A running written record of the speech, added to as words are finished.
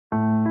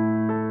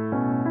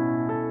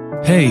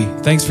Hey,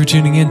 thanks for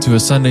tuning in to a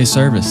Sunday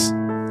service.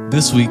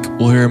 This week,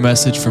 we'll hear a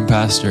message from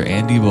Pastor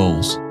Andy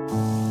Bowles.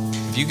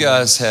 Have you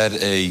guys had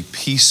a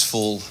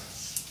peaceful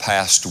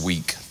past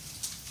week?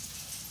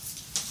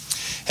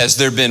 Has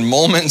there been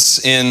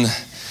moments in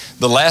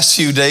the last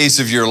few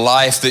days of your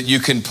life that you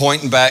can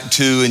point back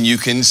to and you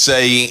can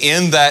say,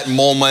 in that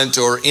moment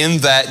or in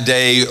that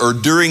day or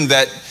during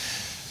that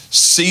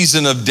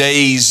season of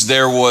days,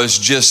 there was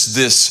just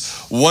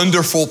this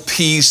wonderful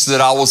peace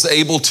that I was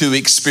able to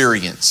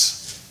experience?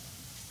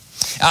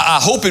 I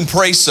hope and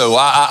pray so.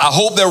 I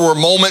hope there were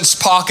moments,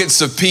 pockets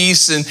of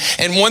peace.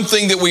 And one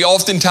thing that we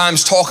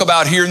oftentimes talk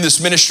about here in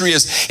this ministry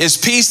is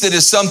peace that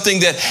is something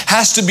that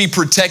has to be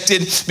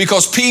protected,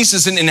 because peace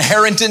is an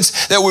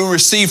inheritance that we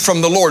receive from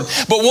the Lord.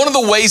 But one of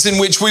the ways in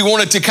which we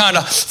wanted to kind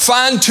of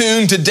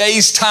fine-tune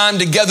today's time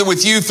together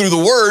with you through the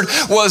Word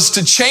was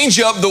to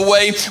change up the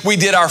way we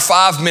did our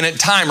 5-minute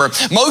timer.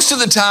 Most of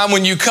the time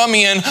when you come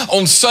in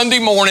on Sunday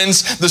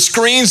mornings, the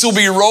screens will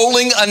be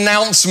rolling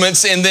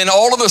announcements, and then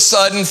all of a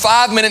sudden,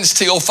 5 minutes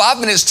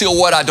till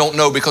what, I don't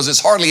know, because it's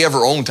hardly ever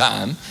on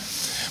time.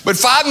 But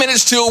 5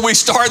 minutes till we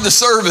start the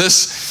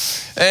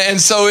service. And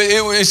so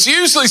it's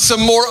usually some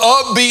more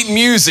upbeat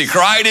music,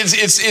 right?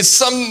 It's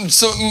some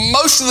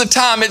most of the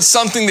time it's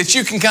something that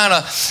you can kind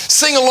of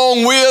sing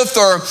along with,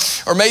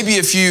 or maybe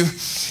if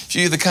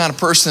you're the kind of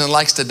person that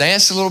likes to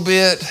dance a little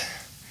bit,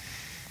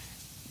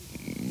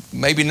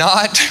 maybe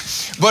not.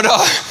 But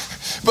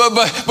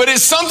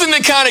it's something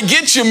that kind of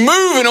gets you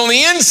moving on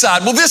the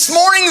inside. Well, this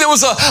morning there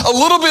was a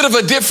little bit of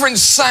a different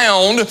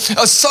sound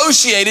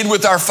associated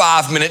with our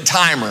 5-minute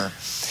timer.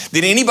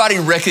 Did anybody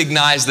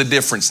recognize the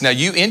difference? Now,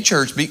 you in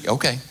church,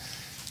 okay,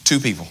 2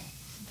 people.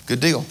 Good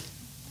deal.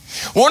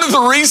 One of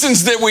the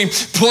reasons that we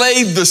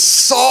played the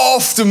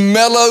soft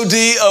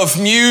melody of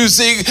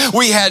music,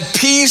 we had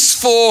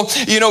peaceful,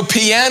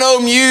 piano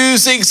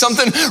music,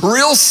 something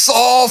real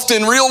soft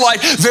and real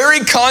light, very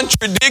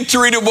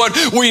contradictory to what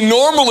we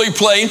normally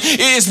play,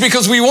 is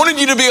because we wanted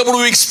you to be able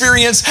to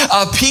experience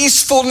a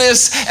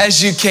peacefulness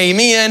as you came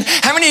in.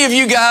 How many of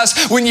you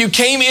guys, when you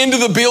came into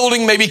the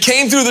building, maybe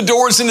came through the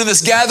doors into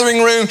this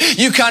gathering room,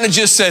 you kind of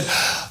just said,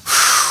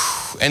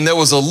 whew, and there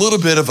was a little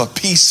bit of a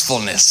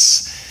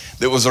peacefulness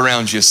that was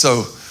around you?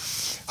 So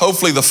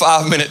hopefully the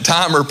 5-minute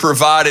timer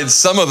provided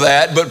some of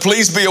that, but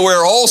please be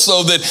aware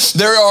also that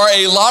there are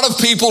a lot of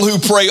people who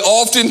pray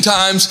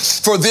oftentimes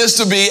for this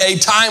to be a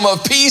time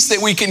of peace, that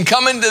we can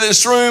come into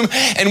this room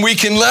and we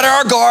can let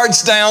our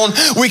guards down.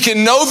 We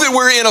can know that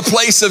we're in a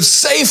place of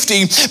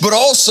safety, but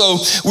also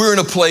we're in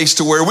a place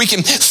to where we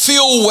can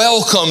feel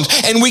welcomed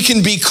and we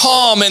can be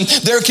calm, and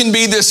there can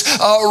be this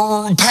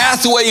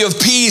pathway of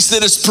peace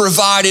that is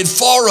provided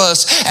for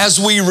us as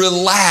we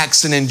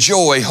relax and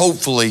enjoy,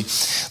 hopefully,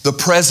 the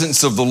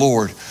presence of the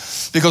Lord.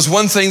 Because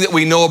one thing that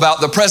we know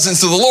about the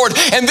presence of the Lord,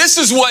 and this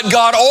is what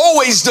God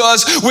always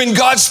does when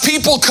God's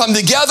people come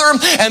together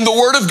and the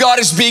Word of God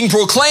is being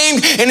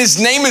proclaimed and His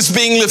name is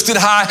being lifted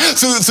high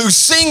through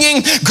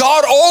singing,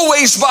 God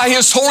always by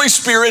His Holy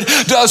Spirit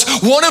does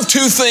one of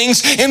 2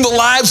 things in the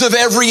lives of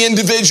every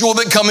individual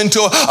that come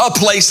into a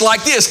place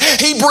like this.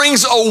 He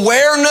brings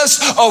awareness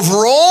of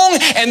wrong,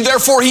 and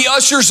therefore He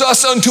ushers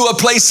us into a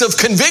place of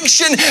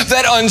conviction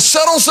that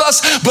unsettles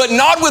us, but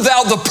not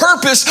without the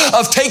purpose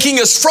of taking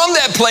us from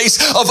that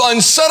place of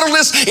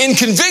unsettledness in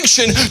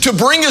conviction to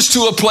bring us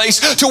to a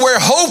place to where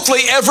hopefully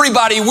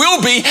everybody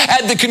will be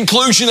at the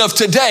conclusion of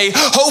today.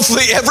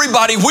 Hopefully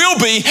everybody will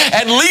be,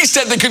 at least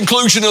at the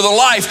conclusion of the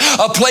life,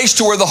 a place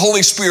to where the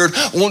Holy Spirit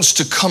wants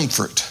to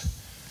comfort.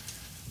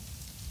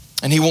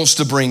 And He wants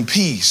to bring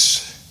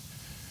peace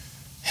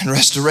and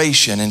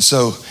restoration. And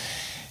so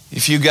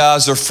if you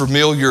guys are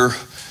familiar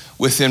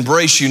with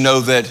Embrace, you know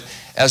that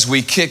as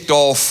we kicked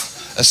off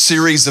a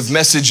series of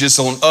messages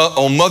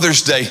on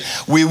Mother's Day,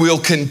 we will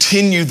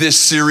continue this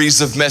series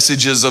of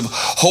messages of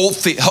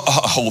wholesome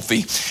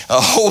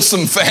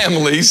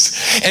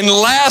families. And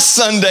last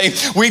Sunday,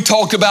 we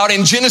talked about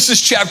in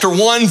Genesis chapter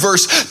 1,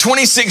 verse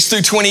 26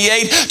 through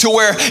 28, to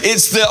where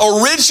it's the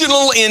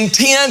original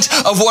intent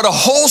of what a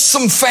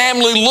wholesome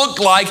family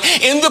looked like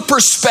in the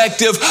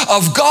perspective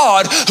of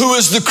God, who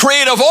is the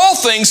creator of all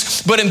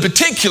things, but in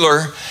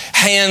particular,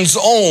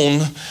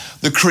 hands-on,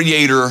 the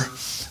creator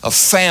of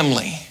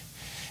family.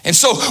 And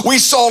so we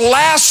saw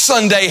last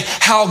Sunday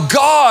how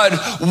God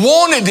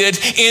wanted it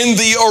in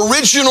the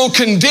original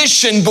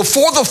condition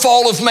before the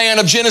fall of man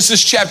of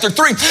Genesis chapter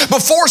 3.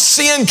 Before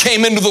sin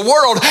came into the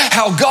world,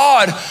 how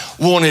God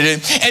wanted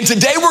it. And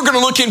today we're going to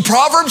look in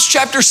Proverbs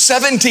chapter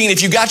 17.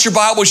 If you got your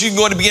Bibles, you can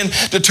go ahead and begin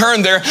to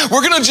turn there.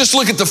 We're going to just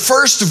look at the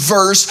first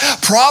verse,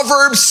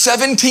 Proverbs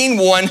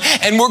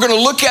 17:1, and we're going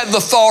to look at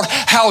the thought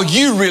how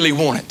you really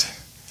want it.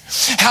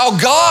 How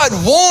God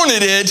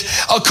wanted it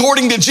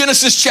according to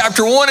Genesis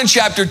chapter 1 and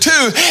chapter 2.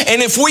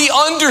 And if we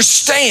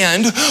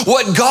understand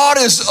what God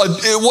is,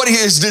 what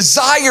His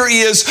desire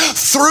is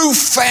through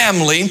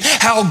family,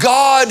 how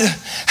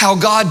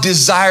God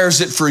desires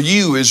it for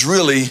you is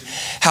really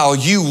how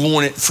you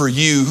want it for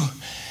you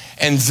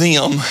and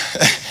them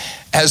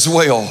as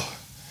well.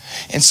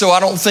 And so I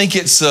don't think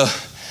it's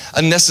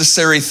a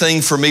necessary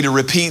thing for me to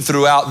repeat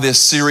throughout this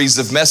series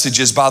of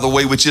messages, by the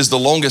way, which is the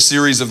longest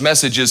series of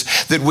messages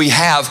that we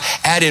have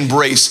at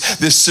Embrace,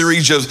 this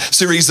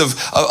series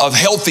of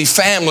healthy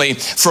family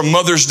from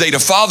Mother's Day to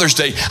Father's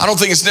Day. I don't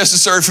think it's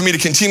necessary for me to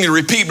continue to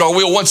repeat, but I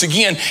will once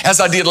again, as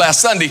I did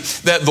last Sunday,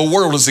 that the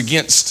world is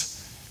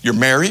against your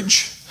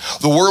marriage.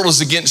 The world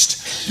is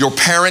against your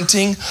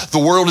parenting. The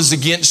world is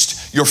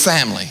against your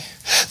family.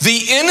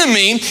 The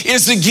enemy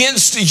is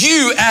against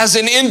you as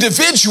an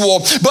individual,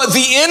 but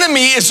the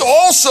enemy is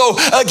also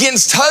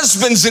against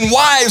husbands and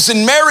wives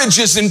and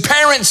marriages and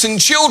parents and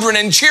children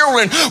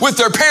with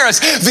their parents.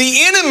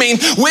 The enemy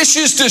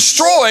wishes to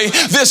destroy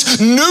this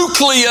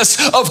nucleus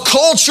of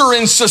culture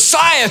and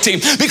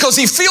society because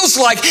he feels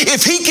like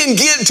if he can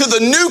get to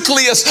the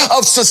nucleus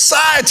of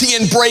society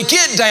and break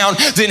it down,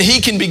 then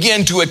he can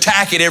begin to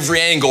attack at every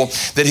angle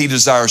that he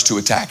desires to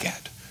attack at.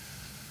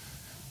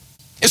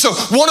 And so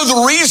one of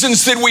the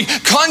reasons that we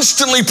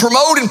constantly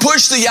promote and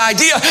push the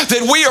idea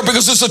that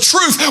because it's the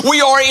truth, we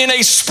are in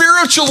a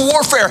spiritual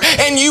warfare,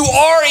 and you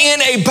are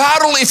in a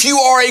battle if you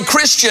are a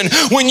Christian.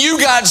 When you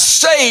got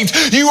saved,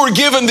 you were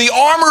given the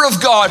armor of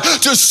God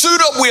to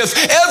suit up with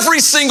every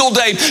single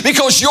day,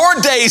 because your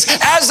days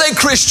as a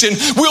Christian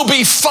will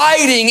be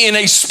fighting in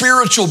a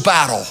spiritual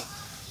battle.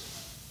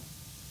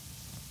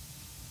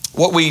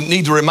 What we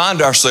need to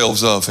remind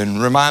ourselves of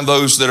and remind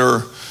those that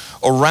are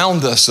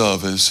around us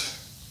of is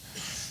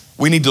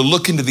we need to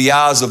look into the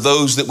eyes of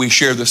those that we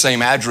share the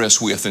same address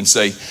with and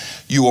say,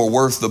 you are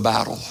worth the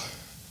battle.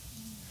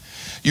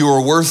 You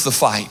are worth the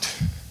fight.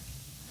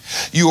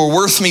 You are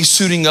worth me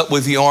suiting up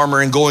with the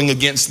armor and going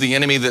against the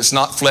enemy that's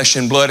not flesh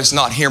and blood. It's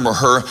not him or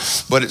her,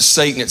 but it's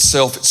Satan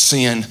itself, it's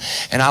sin.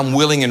 And I'm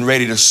willing and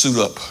ready to suit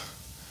up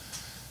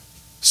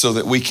so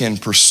that we can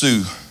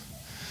pursue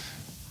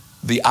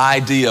the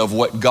idea of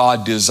what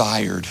God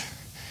desired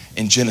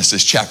in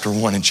Genesis chapter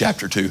 1 and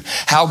chapter 2.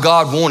 How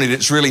God wanted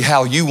it's really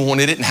how you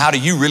wanted it, and how do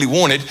you really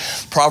want it?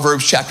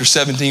 Proverbs chapter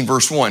 17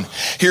 verse 1.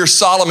 Here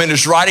Solomon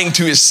is writing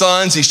to his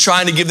sons. He's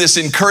trying to give this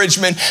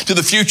encouragement to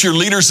the future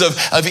leaders of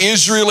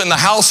Israel in the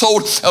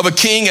household of a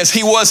king, as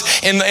he was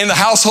in the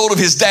household of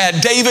his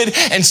dad David.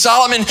 And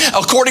Solomon,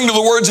 according to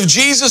the words of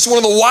Jesus, one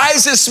of the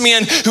wisest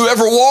men who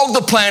ever walked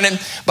the planet,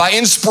 by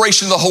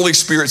inspiration of the Holy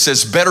Spirit,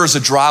 says, better is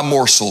a dry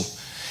morsel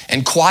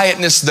and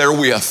quietness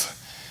therewith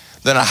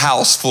than a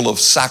house full of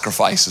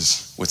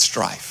sacrifices with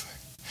strife.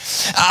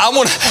 I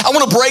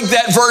want to break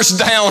that verse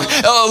down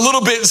a little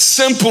bit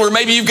simpler.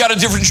 Maybe you've got a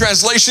different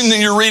translation than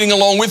you're reading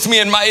along with me,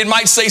 and it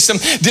might say some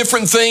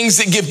different things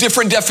that give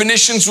different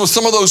definitions with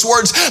some of those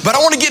words, but I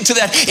want to get to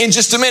that in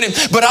just a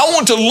minute. But I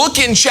want to look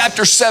in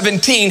chapter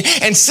 17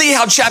 and see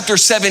how chapter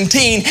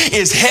 17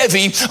 is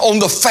heavy on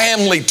the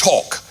family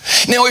talk.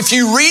 Now, if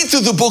you read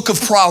through the book of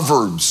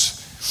Proverbs,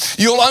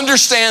 you'll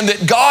understand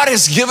that God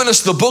has given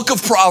us the book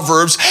of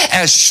Proverbs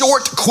as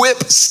short,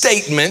 quip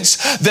statements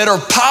that are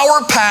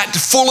power-packed,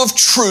 full of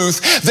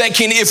truth that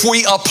can, if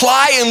we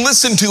apply and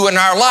listen to in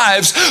our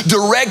lives,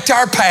 direct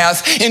our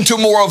path into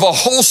more of a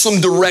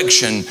wholesome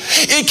direction.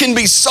 It can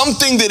be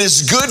something that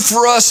is good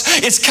for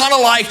us. It's kind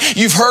of like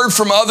you've heard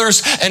from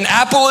others, an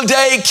apple a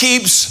day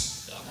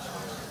keeps,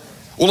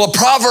 well, a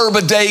proverb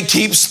a day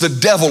keeps the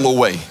devil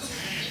away.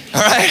 All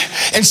right.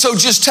 And so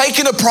just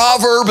taking a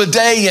proverb a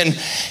day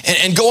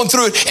and going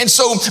through it. And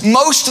so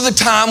most of the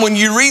time when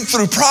you read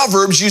through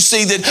Proverbs, you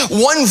see that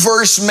one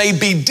verse may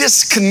be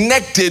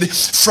disconnected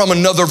from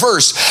another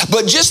verse.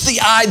 But just the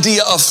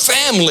idea of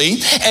family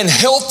and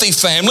healthy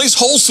families,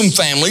 wholesome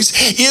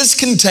families, is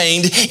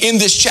contained in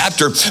this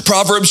chapter.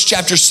 Proverbs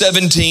chapter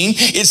 17,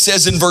 it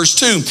says in verse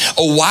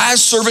 2, a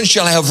wise servant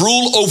shall have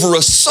rule over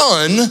a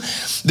son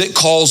that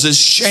causes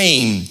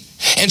shame,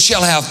 and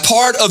shall have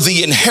part of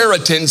the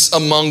inheritance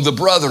among the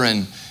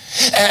brethren.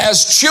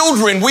 As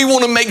children, we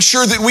want to make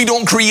sure that we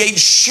don't create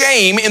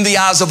shame in the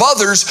eyes of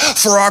others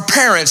for our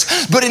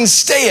parents. But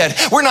instead,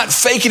 we're not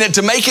faking it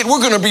to make it.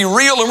 We're going to be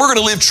real, and we're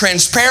going to live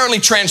transparently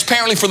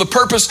for the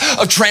purpose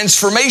of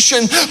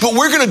transformation. But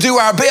we're going to do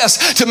our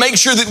best to make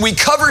sure that we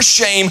cover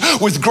shame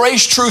with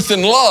grace, truth,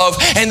 and love,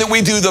 and that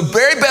we do the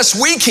very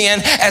best we can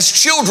as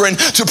children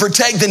to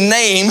protect the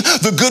name,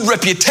 the good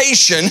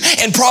reputation.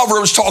 And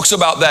Proverbs talks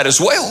about that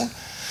as well.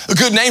 A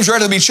good name's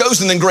rather to be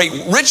chosen than great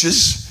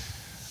riches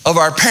of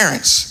our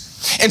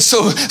parents. And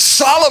so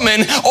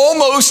Solomon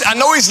almost, I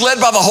know he's led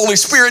by the Holy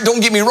Spirit, don't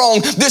get me wrong,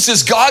 this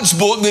is God's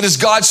book, that is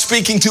God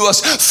speaking to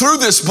us through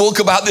this book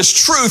about this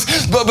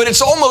truth, but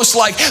it's almost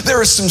like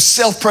there is some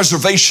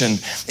self-preservation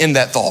in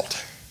that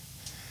thought.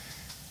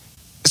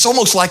 It's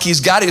almost like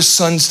he's got his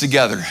sons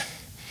together,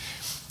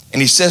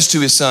 and he says to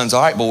his sons,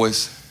 all right,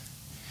 boys,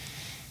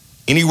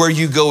 anywhere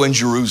you go in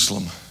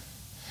Jerusalem,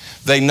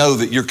 they know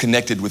that you're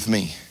connected with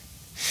me.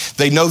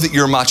 They know that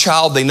you're my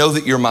child, they know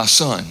that you're my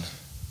son.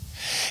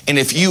 And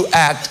if you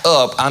act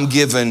up, I'm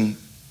giving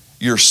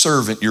your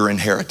servant your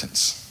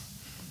inheritance.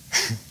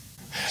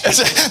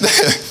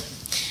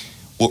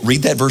 Well,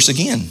 read that verse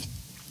again.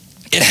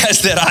 It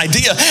has that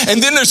idea.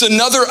 And then there's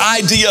another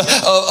idea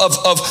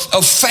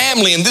of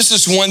family, and this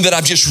is one that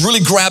I've just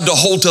really grabbed a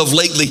hold of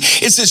lately.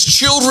 It says,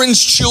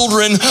 children's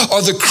children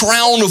are the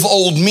crown of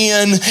old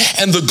men,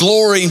 and the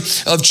glory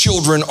of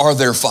children are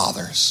their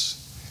fathers.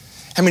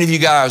 How many of you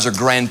guys are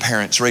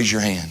grandparents? Raise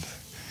your hand.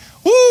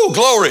 Woo,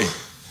 glory,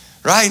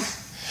 right?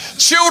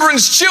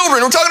 Children's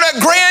children. We're talking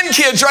about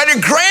grandkids, right?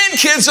 And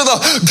grandkids are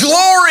the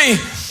glory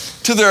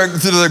to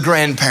their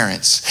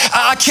grandparents.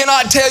 I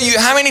cannot tell you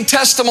how many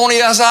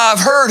testimonies I've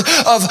heard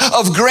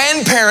of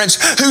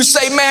grandparents who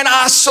say, man,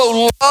 I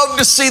so love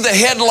to see the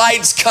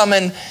headlights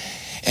coming,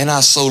 and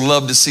I so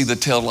love to see the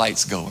tail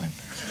lights going.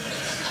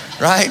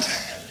 Right?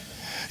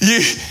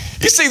 You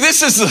see,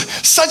 this is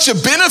such a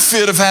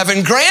benefit of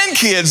having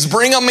grandkids.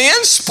 Bring them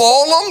in,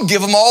 spoil them,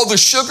 give them all the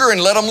sugar,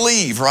 and let them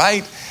leave,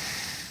 right?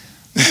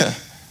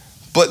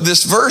 But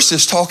this verse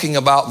is talking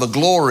about the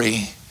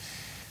glory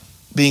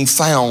being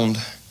found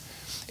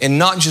and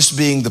not just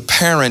being the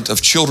parent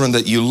of children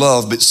that you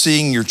love, but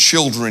seeing your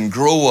children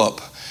grow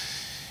up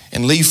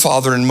and leave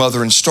father and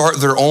mother and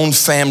start their own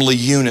family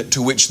unit,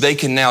 to which they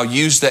can now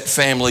use that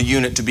family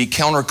unit to be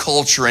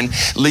counterculture and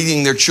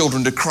leading their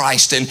children to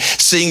Christ, and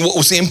seeing what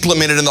was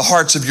implemented in the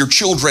hearts of your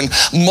children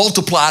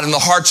multiplied in the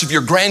hearts of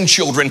your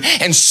grandchildren.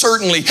 And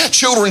certainly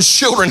children's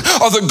children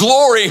are the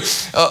glory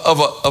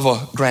of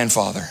a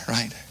grandfather,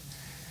 right?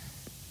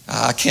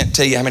 I can't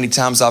tell you how many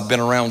times I've been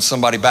around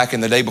somebody back in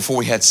the day before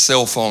we had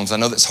cell phones. I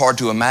know that's hard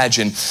to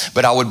imagine,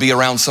 but I would be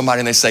around somebody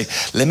and they say,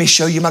 let me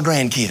show you my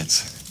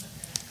grandkids.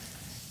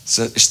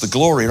 So it's the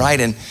glory,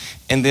 right?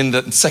 And then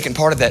the second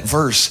part of that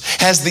verse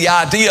has the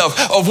idea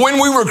of when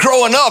we were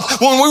growing up,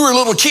 when we were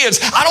little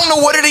kids. I don't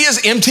know what it is,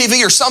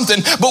 MTV or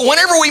something, but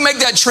whenever we make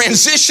that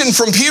transition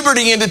from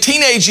puberty into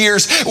teenage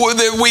years,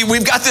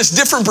 we've got this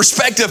different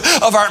perspective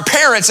of our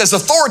parents as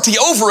authority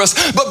over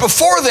us. But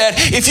before that,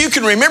 if you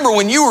can remember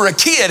when you were a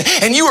kid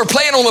and you were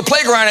playing on the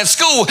playground at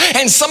school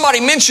and somebody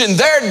mentioned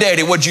their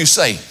daddy, what'd you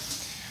say?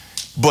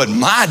 But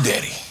my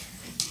daddy,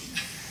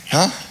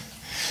 huh?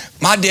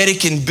 My daddy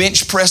can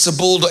bench press a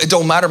bulldozer. It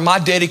don't matter. My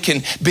daddy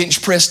can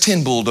bench press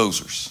 10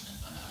 bulldozers.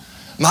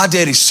 My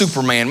daddy's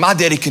Superman. My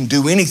daddy can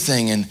do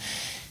anything.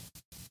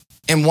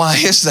 And why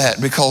is that?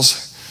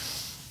 Because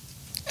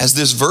as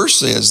this verse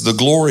says, the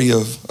glory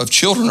of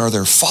children are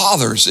their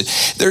fathers.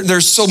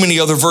 There's so many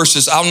other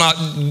verses. I'll not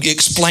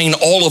explain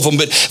all of them,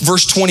 but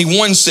verse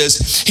 21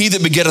 says, he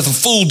that begetteth a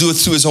fool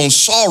doeth to his own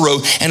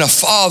sorrow, and a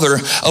father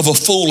of a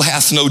fool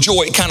hath no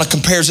joy. It kind of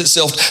compares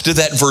itself to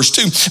that verse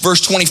 2.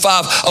 Verse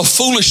 25, a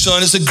foolish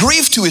son is a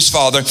grief to his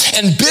father,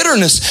 and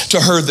bitterness to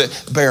her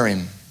that bear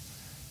him.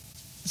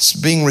 It's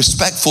being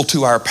respectful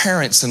to our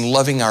parents and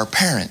loving our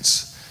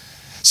parents.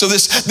 So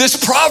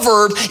this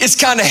proverb is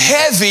kind of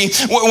heavy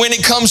when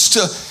it comes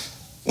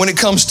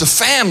to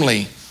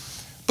family.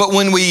 But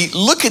when we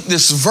look at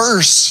this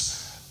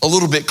verse a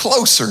little bit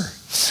closer,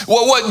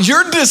 well, what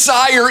your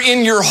desire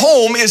in your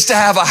home is to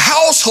have a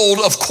household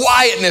of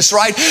quietness,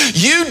 right?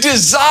 You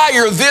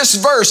desire this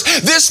verse.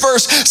 This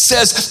verse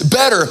says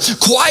better,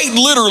 quite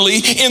literally,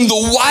 in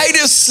the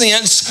widest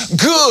sense,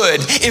 good.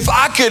 If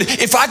I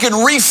could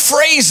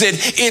rephrase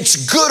it,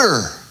 it's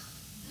gooder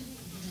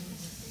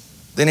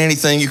than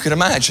anything you could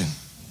imagine.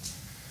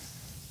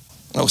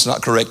 No, it's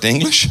not correct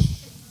English.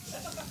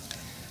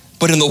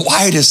 But in the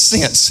widest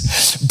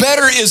sense,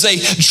 better is a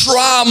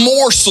dry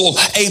morsel,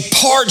 a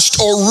parched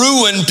or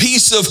ruined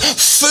piece of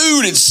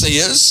food, it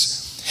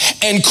says,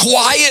 and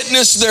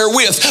quietness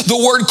therewith. The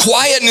word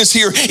quietness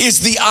here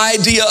is the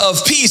idea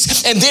of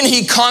peace. And then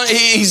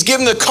he's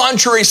given the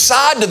contrary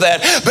side to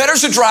that. Better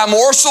is a dry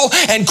morsel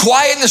and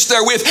quietness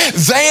therewith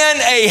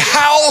than a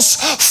house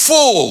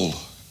full.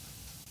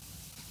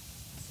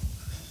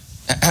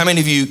 How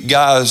many of you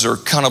guys are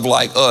kind of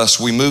like us?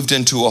 We moved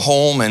into a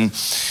home and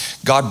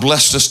God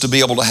blessed us to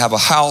be able to have a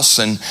house,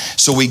 and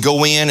so we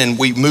go in and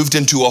we moved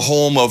into a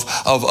home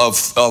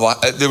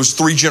there was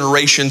 3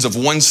 generations of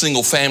one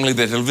single family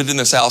that had lived in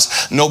this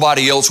house.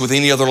 Nobody else with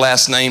any other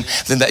last name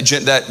than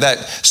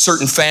that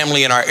certain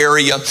family in our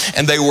area,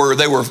 and they were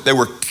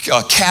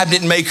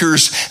cabinet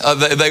makers.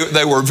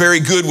 They were very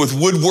good with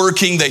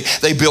woodworking.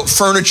 They built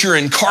furniture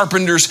and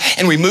carpenters,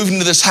 and we moved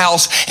into this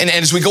house. And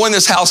as we go in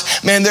this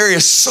house, man, there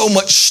is so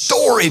much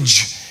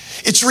storage.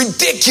 It's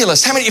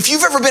ridiculous. If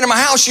you've ever been in my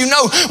house, you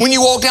know when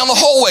you walk down the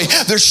hallway,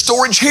 there's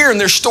storage here and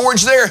there's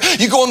storage there.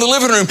 You go in the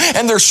living room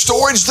and there's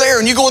storage there,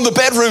 and you go in the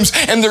bedrooms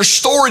and there's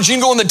storage. You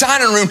can go in the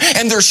dining room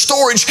and there's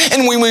storage.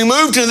 And when we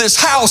moved into this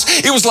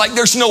house, it was like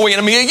there's no way in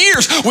a million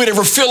years we'd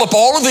ever fill up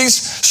all of these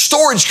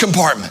storage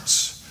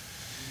compartments.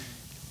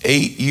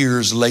 8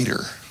 years later,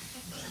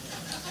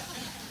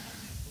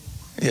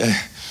 yeah,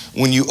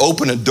 when you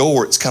open a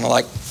door, it's kind of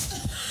like,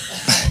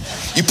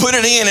 you put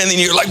it in and then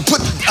you're like,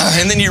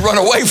 and then you run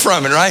away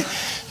from it, right?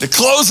 To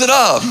close it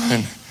up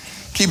and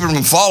keep it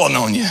from falling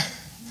on you.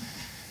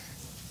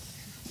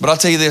 But I'll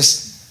tell you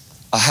this,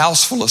 a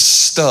house full of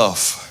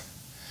stuff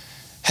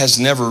has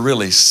never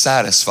really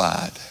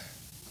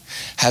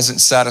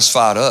hasn't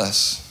satisfied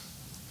us,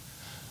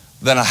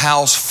 than a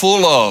house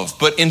full of,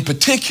 but in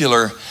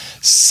particular,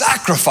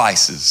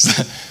 sacrifices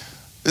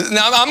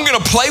Now, I'm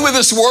going to play with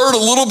this word a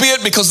little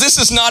bit because this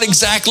is not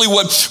exactly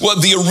what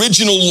the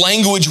original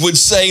language would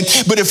say.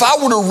 But if I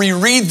were to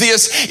reread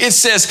this, it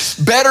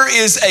says, better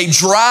is a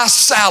dry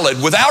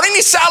salad without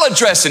any salad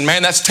dressing.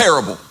 Man, that's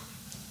terrible.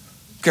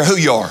 I don't care who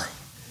you are.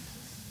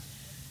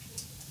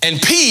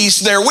 And peace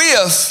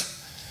therewith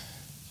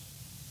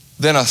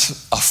than a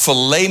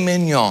filet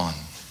mignon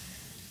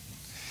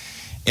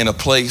in a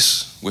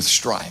place with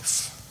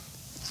strife.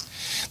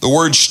 The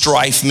word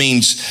strife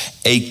means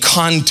a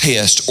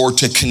contest or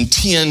to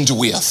contend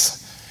with.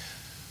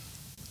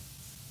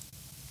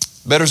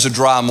 Better is a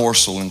dry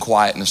morsel and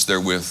quietness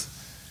therewith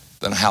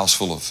than a house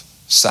full of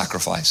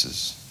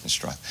sacrifices and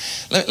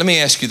strife. Let me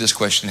ask you this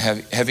question.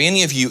 Have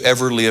any of you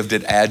ever lived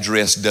at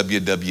address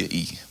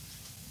WWE?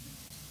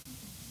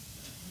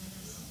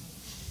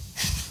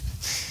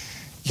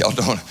 Y'all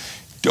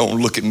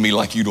don't look at me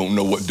like you don't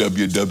know what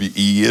WWE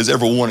is.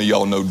 Every one of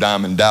y'all know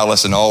Diamond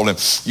Dallas and all them.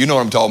 You know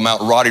what I'm talking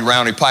about. Roddy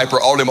Roundy Piper,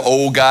 all them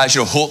old guys,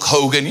 Hulk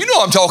Hogan. You know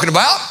what I'm talking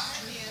about.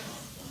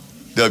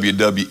 Yeah.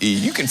 WWE.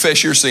 You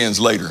confess your sins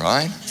later, all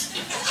right?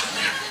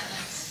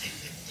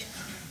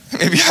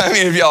 How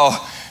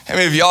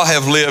many of y'all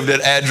have lived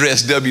at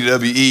address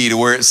WWE to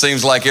where it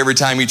seems like every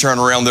time you turn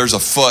around there's a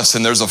fuss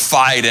and there's a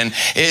fight and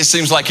it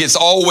seems like it's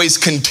always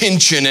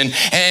contention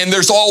and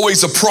there's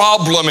always a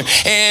problem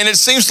and it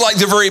seems like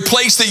the very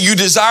place that you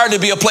desire to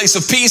be a place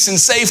of peace and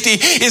safety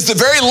is the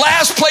very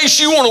last place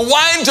you want to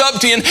wind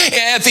up in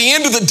at the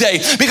end of the day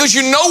because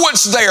you know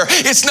what's there.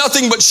 It's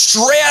nothing but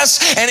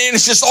stress and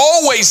it's just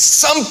always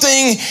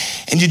something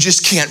and you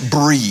just can't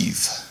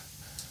breathe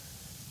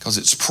because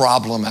it's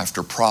problem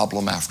after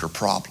problem after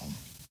problem.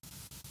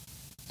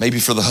 Maybe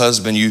for the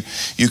husband, you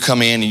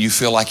come in and you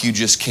feel like you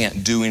just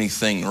can't do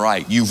anything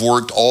right. You've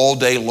worked all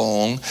day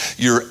long.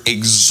 You're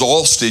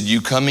exhausted. You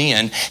come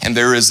in and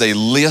there is a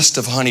list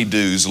of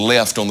honeydews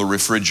left on the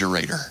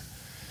refrigerator.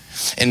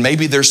 And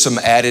maybe there's some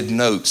added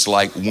notes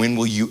like, when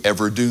will you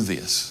ever do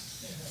this?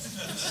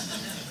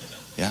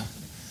 Yeah.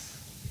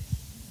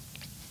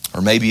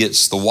 Or maybe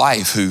it's the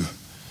wife who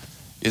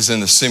is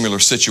in a similar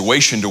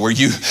situation to where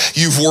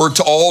you've worked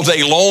all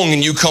day long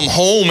and you come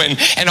home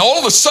and all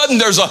of a sudden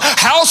there's a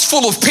house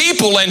full of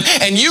people and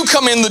you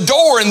come in the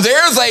door and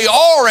there they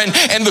are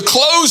and the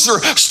clothes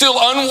are still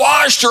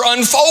unwashed or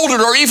unfolded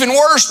or even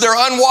worse, they're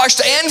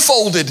unwashed and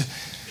folded.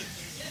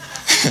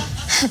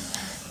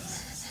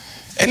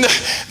 And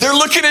they're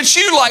looking at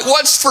you like,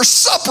 what's for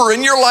supper?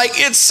 And you're like,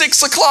 it's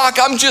 6 o'clock.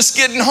 I'm just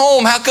getting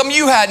home. How come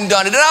you hadn't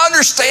done it? And I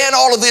understand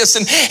all of this.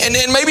 And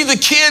then maybe the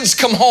kids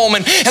come home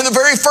and the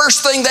very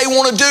first thing they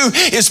want to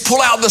do is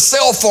pull out the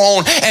cell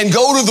phone and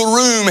go to the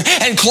room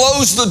and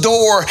close the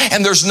door.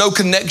 And there's no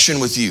connection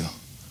with you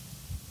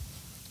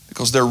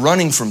because they're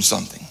running from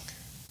something.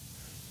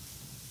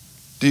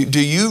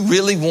 Do you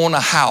really want a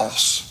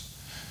house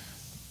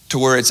to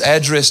where it's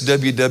address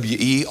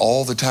WWE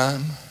all the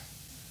time?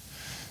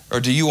 Or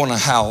do you want a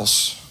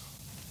house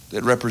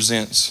that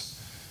represents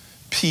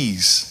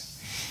peace,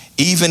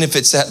 even if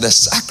it's at the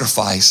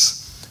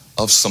sacrifice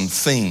of some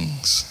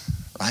things,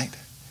 right?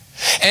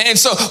 And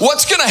so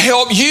what's going to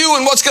help you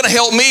and what's going to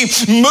help me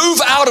move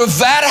out of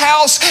that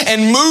house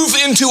and move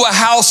into a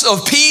house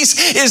of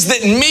peace is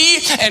that me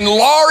and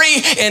Laurie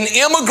and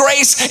Emma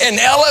Grace and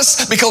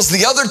Ellis, because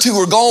the other two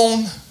are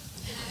gone,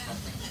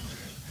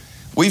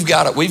 we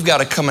got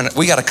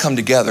to come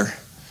together.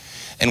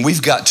 And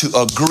we've got to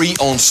agree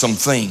on some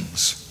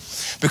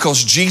things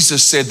because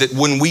Jesus said that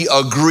when we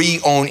agree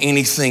on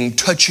anything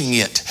touching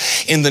it,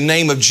 in the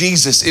name of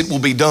Jesus, it will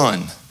be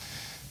done.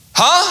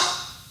 Huh?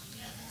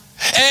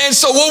 And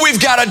so what we've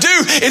got to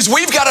do is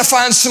we've got to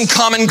find some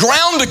common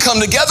ground to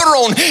come together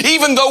on.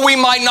 Even though we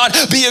might not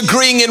be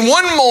agreeing in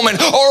one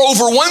moment or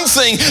over one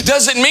thing,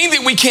 doesn't mean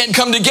that we can't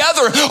come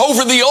together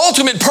over the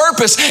ultimate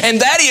purpose. And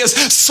that is,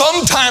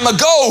 some time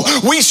ago,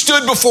 we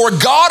stood before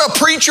God, a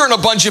preacher, and a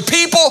bunch of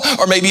people,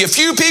 or maybe a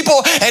few people,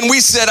 and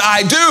we said,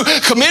 I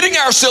do, committing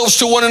ourselves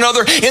to one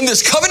another in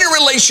this covenant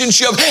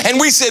relationship.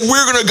 And we said,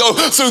 we're going to go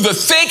through the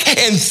thick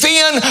and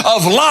thin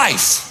of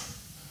life.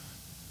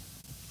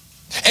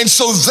 And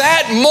so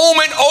that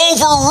moment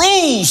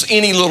overrules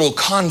any little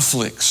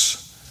conflicts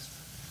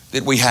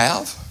that we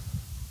have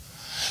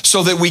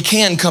so that we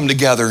can come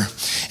together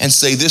and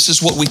say, this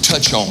is what we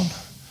touch on.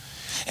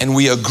 And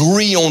we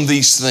agree on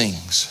these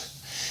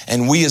things.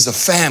 And we as a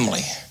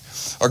family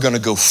are going to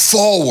go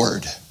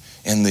forward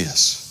in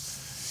this.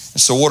 And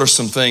so what are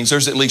some things?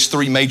 There's at least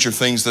 3 major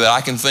things that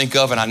I can think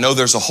of, and I know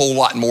there's a whole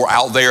lot more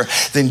out there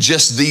than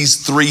just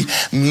these 3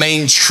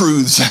 main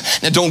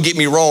truths. Now don't get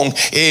me wrong,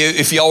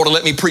 if y'all were to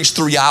let me preach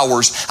 3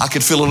 hours, I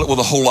could fill it up with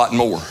a whole lot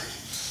more.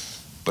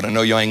 But I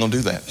know y'all ain't gonna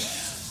do that.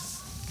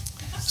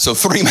 So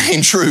 3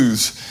 main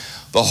truths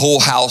the whole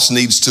house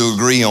needs to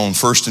agree on.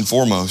 First and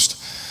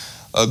foremost,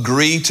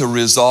 agree to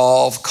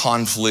resolve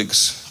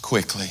conflicts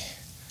quickly.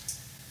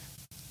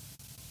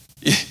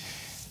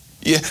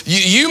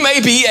 You may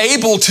be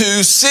able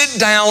to sit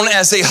down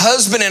as a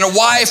husband and a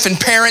wife and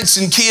parents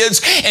and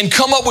kids and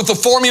come up with a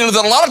formula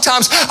that a lot of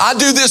times I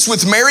do this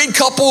with married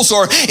couples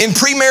or in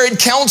pre-married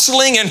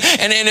counseling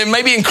and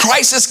maybe in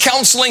crisis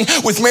counseling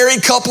with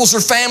married couples or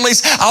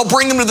families. I'll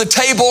bring them to the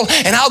table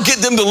and I'll get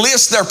them to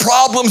list their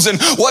problems and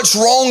what's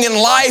wrong in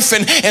life.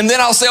 And then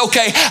I'll say,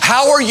 okay,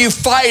 how are you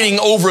fighting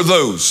over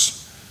those?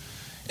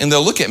 And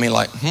they'll look at me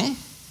like,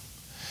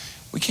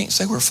 we can't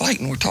say we're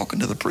fighting. We're talking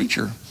to the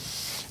preacher.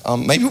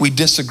 Maybe we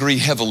disagree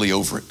heavily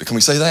over it. Can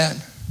we say that?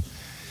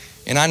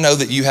 And I know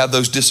that you have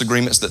those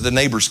disagreements that the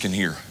neighbors can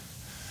hear.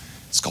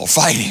 It's called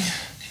fighting,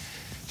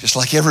 just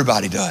like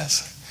everybody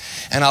does.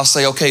 And I'll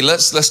say, okay,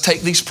 let's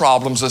take these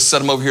problems, let's set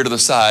them over here to the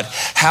side.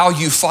 How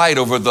you fight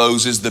over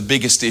those is the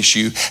biggest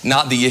issue,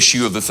 not the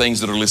issue of the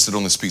things that are listed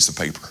on this piece of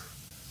paper.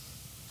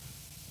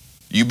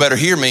 You better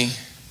hear me.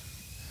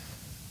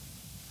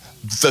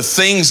 The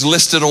things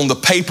listed on the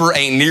paper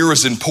ain't near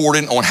as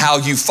important on how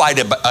you fight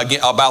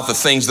about the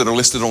things that are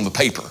listed on the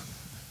paper.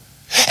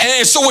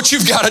 And so what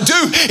you've got to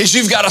do is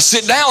you've got to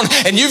sit down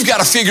and you've got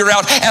to figure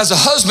out as a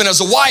husband,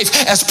 as a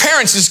wife, as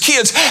parents, as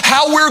kids,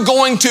 how we're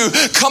going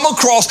to come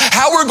across,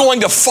 how we're going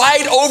to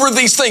fight over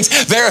these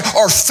things. There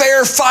are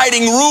fair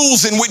fighting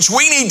rules in which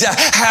we need to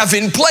have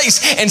in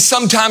place. And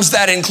sometimes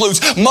that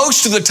includes,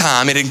 most of the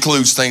time it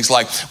includes things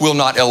like we'll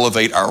not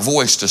elevate our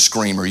voice to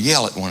scream or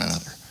yell at one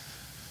another.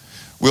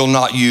 We'll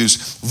not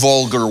use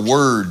vulgar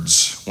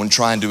words when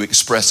trying to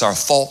express our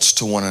thoughts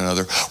to one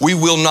another. We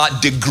will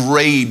not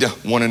degrade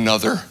one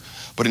another,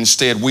 but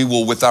instead we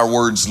will with our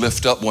words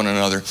lift up one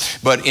another.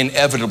 But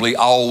inevitably,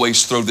 I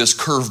always throw this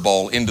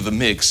curveball into the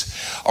mix.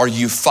 Are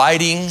you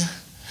fighting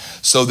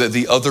so that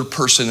the other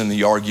person in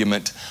the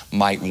argument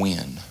might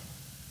win?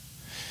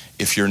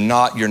 If you're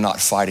not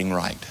fighting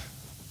right.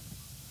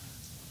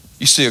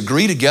 You see,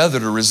 agree together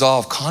to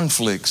resolve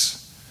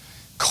conflicts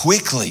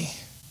quickly.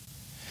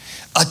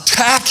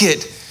 Attack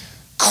it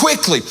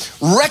quickly.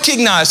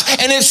 Recognize,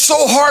 and it's so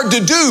hard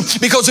to do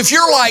because if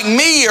you're like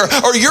me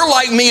or you're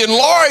like me and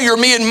Laurie or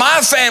me and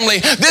my family,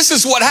 this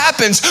is what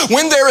happens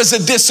when there is a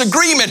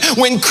disagreement.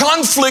 When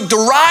conflict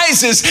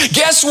arises,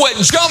 guess what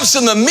jumps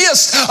in the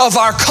midst of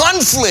our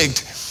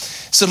conflict?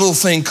 It's a little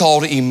thing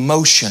called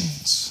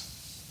emotions.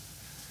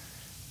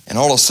 And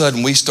all of a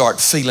sudden we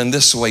start feeling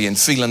this way and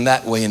feeling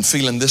that way and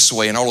feeling this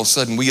way, and all of a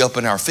sudden we up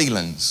in our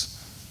feelings.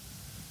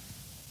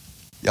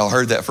 Y'all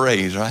heard that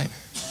phrase, right?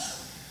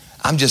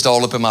 I'm just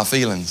all up in my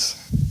feelings.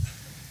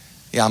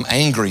 Yeah, I'm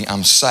angry,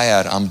 I'm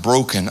sad, I'm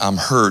broken, I'm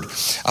hurt.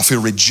 I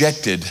feel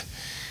rejected.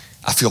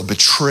 I feel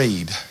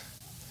betrayed.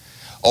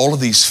 All of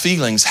these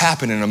feelings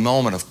happen in a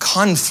moment of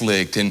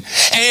conflict. And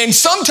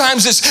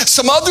sometimes it's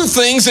some other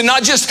things and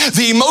not just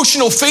the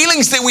emotional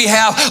feelings that we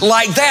have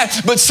like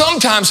that, but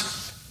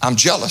sometimes I'm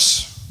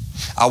jealous.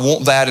 I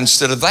want that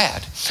instead of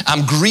that.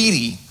 I'm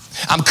greedy.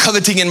 I'm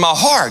coveting in my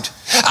heart.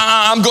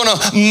 I'm going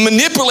to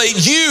manipulate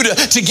you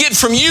to get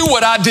from you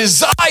what I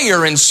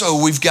desire. And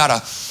so we've got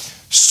to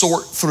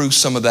sort through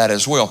some of that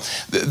as well.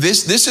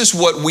 This is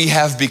what we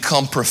have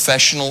become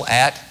professional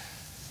at.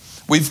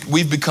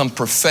 We've become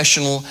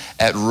professional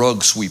at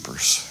rug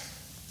sweepers,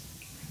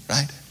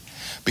 right?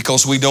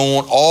 Because we don't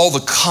want all the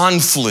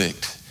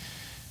conflict.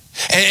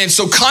 And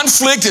so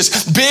conflict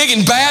is big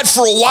and bad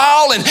for a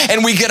while,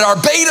 and we get our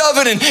bait of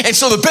it. And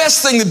so the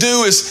best thing to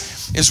do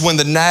is when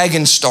the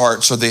nagging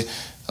starts or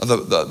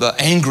the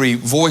angry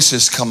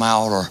voices come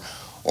out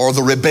or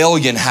the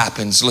rebellion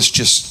happens, let's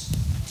just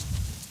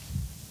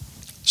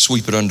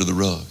sweep it under the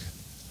rug.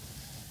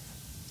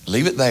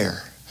 Leave it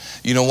there.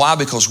 You know why?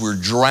 Because we're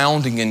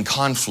drowning in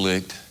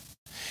conflict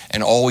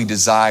and all we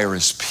desire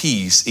is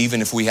peace,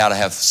 even if we had to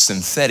have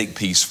synthetic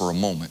peace for a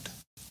moment.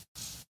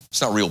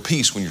 It's not real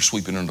peace when you're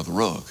sweeping under the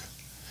rug.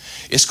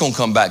 It's going to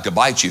come back to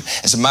bite you.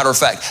 As a matter of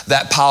fact,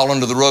 that pile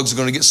under the rug is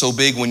going to get so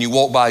big when you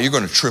walk by, you're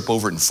going to trip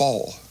over it and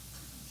fall.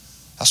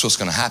 That's what's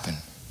going to happen.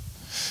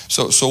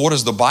 So what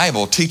does the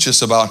Bible teach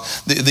us about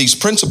these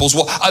principles?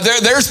 Well,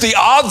 there's the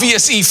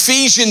obvious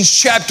Ephesians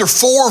chapter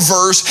 4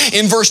 verse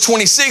in verse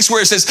 26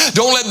 where it says,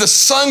 don't let the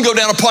sun go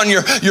down upon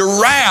your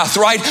wrath,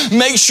 right?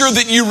 Make sure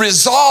that you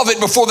resolve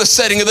it before the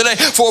setting of the day,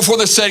 before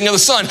the setting of the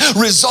sun.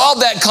 Resolve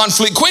that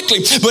conflict quickly.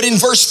 But in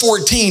verse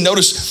 14,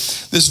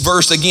 notice this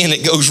verse again,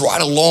 it goes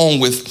right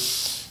along with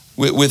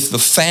the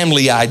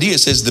family idea. It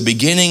says, the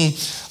beginning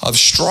of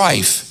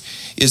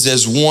strife is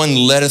as one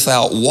letteth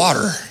out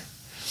water.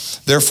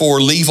 Therefore,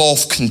 leave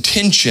off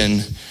contention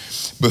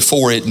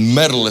before it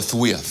meddleth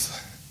with.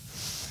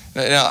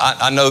 Now,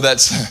 I know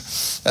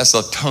that's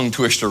a tongue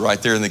twister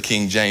right there in the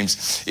King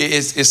James. It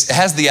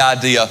has the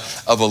idea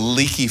of a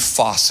leaky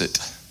faucet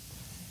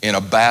in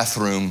a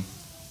bathroom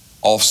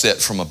offset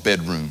from a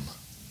bedroom.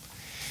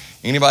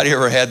 Anybody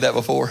ever had that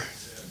before?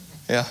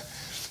 Yeah?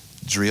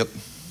 Drip,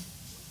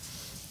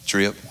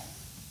 drip,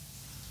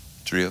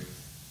 drip.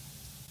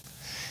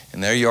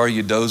 And there you are,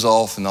 you doze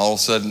off, and all of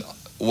a sudden,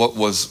 what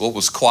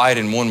was quiet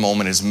in one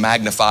moment is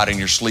magnified in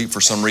your sleep for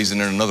some reason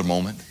in another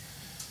moment.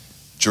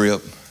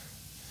 Drip,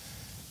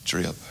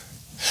 drip.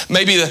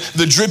 Maybe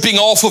the dripping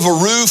off of a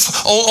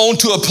roof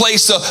onto a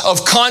place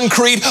of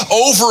concrete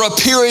over a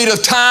period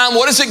of time.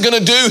 What is it going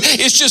to do?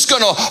 It's just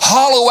going to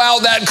hollow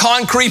out that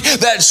concrete.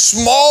 That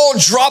small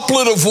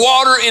droplet of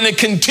water in a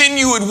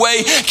continued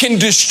way can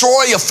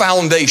destroy a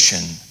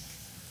foundation.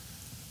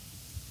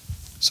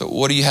 So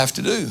what do you have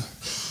to do?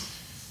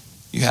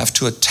 You have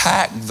to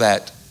attack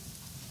that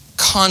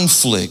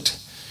conflict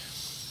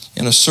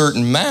in a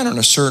certain manner, in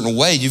a certain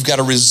way. You've got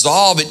to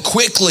resolve it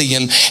quickly.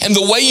 And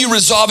the way you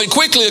resolve it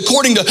quickly,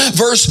 according to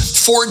verse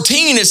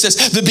 14, it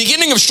says, the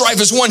beginning of strife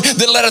is one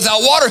that letteth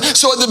out water.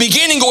 So at the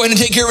beginning, go ahead and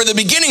take care of it at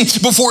the beginning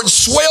before it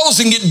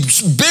swells and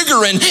gets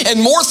bigger and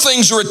more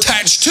things are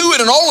attached to it.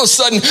 And all of a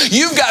sudden,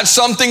 you've got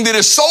something that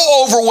is so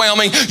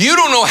overwhelming, you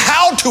don't know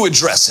how to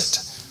address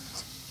it.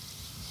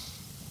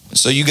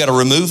 So you got to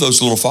remove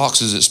those little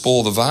foxes that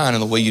spoil the vine.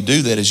 And the way you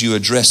do that is you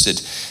address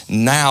it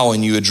now,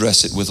 and you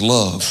address it with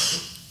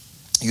love.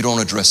 You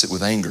don't address it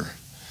with anger.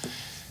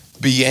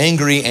 Be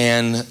angry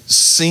and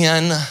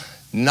sin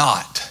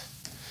not.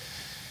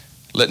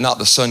 Let not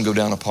the sun go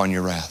down upon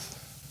your wrath.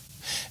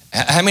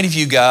 How many of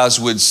you guys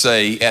would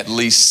say at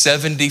least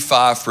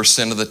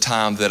 75% of the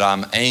time that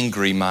I'm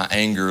angry, my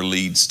anger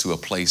leads to a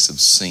place of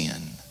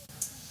sin?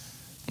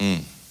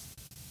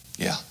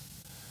 Yeah.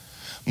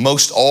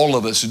 Most all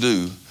of us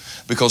do,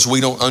 because we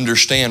don't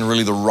understand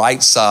really the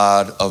right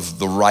side of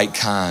the right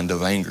kind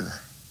of anger.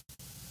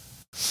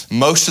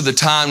 Most of the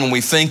time when we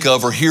think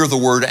of or hear the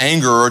word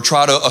anger or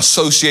try to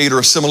associate or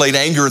assimilate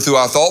anger through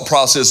our thought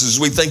processes,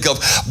 we think of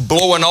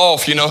blowing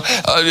off,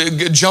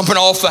 jumping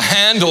off the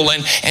handle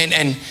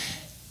and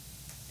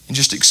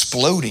just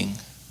exploding.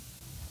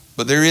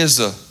 But there is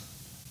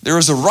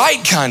a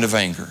right kind of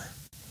anger.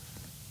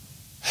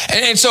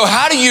 And so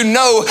how do you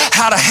know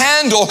how to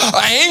handle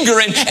anger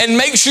and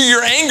make sure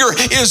your anger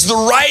is the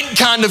right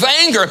kind of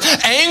anger?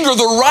 Anger,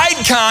 the right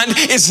kind,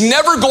 is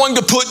never going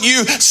to put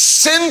you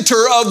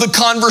center of the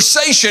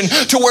conversation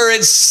to where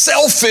it's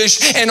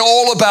selfish and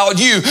all about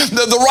you.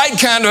 The right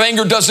kind of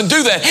anger doesn't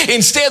do that.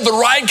 Instead, the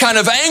right kind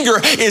of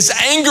anger is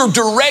anger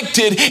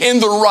directed in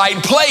the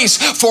right place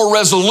for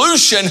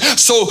resolution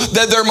so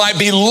that there might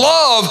be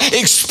love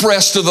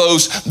expressed to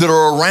those that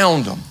are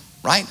around them,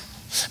 right?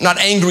 Not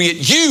angry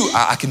at you,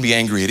 I can be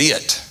angry at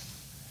it.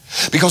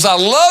 Because I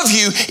love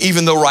you,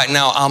 even though right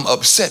now I'm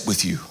upset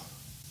with you.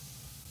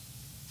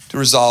 To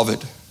resolve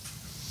it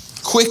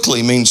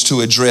quickly means to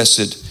address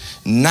it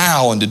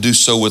now, and to do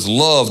so with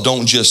love.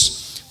 Don't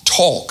just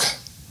talk.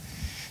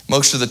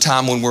 Most of the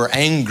time when we're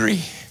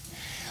angry,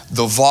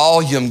 the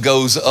volume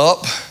goes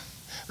up,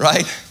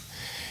 right?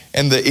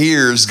 And the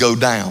ears go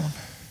down.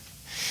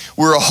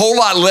 We're a whole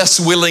lot less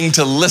willing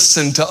to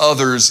listen to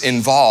others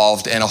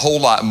involved, and a whole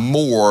lot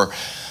more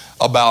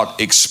about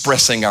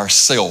expressing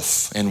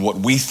ourselves and what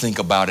we think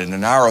about it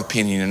and our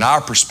opinion and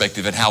our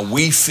perspective and how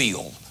we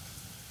feel.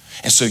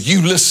 And so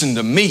you listen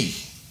to me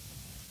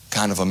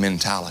kind of a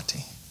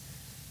mentality.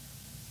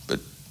 But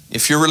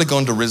if you're really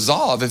going to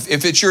resolve,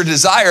 if it's your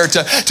desire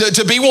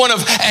to be one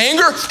of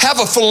anger, have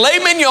a filet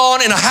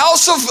mignon in a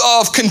house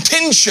of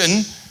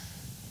contention,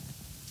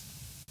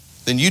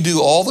 then you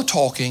do all the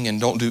talking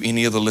and don't do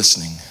any of the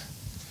listening.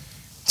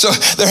 So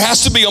there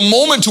has to be a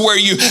moment to where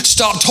you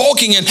stop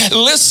talking and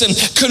listen,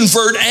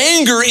 convert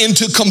anger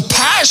into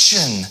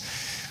compassion.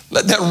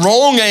 Let that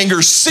wrong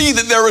anger see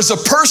that there is a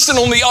person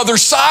on the other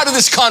side of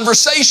this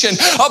conversation,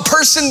 a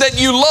person that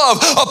you love,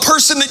 a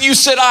person that you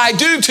said I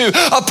do to,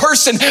 a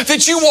person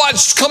that you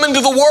watched come into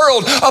the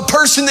world, a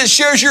person that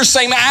shares your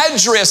same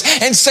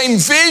address and same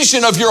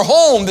vision of your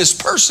home. This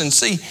person,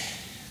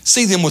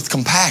 see them with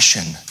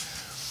compassion.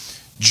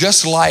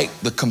 Just like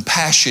the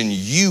compassion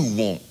you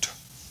want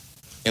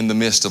in the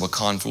midst of a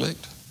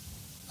conflict,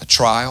 a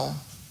trial,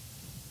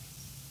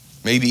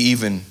 maybe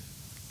even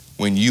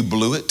when you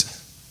blew it.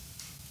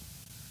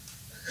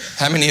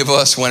 How many of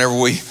us, whenever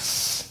we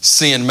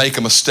sin, make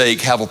a mistake,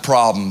 have a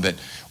problem, that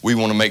we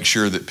want to make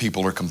sure that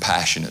people are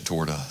compassionate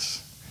toward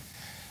us?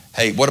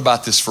 Hey, what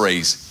about this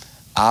phrase,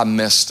 I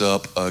messed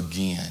up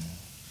again?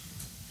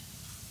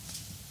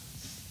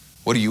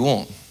 What do you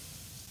want?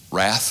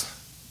 Wrath?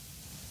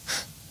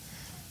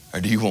 Or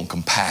do you want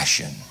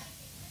compassion?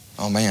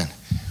 Oh man,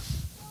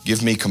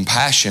 give me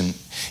compassion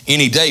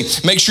any day.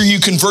 Make sure you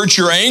convert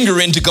your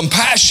anger into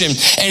compassion.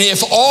 And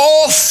if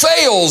all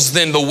fails,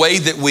 then the way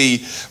that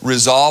we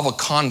resolve a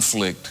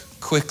conflict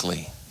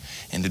quickly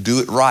and to do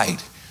it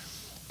right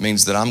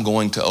means that I'm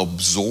going to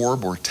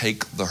absorb or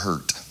take the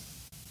hurt.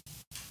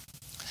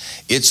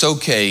 It's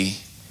okay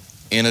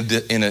in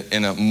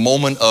a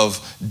moment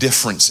of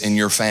difference in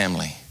your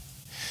family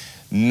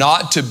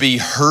not to be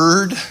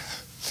heard,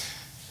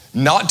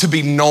 not to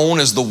be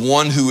known as the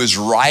one who is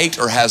right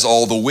or has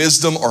all the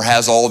wisdom or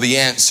has all the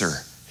answer.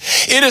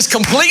 It is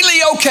completely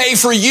okay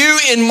for you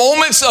in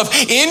moments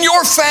in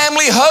your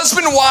family,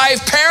 husband,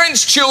 wife,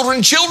 parents,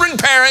 children,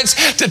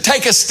 parents, to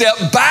take a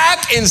step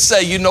back and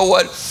say, you know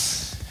what?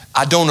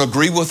 I don't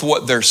agree with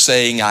what they're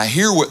saying. I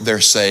hear what they're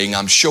saying.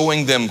 I'm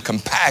showing them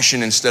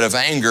compassion instead of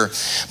anger.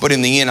 But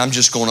in the end, I'm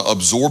just going to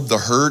absorb the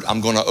hurt.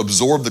 I'm going to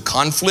absorb the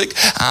conflict.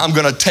 I'm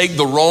going to take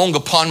the wrong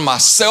upon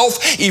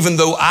myself, even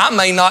though I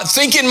may not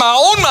think in my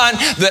own mind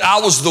that I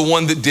was the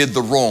one that did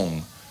the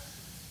wrong.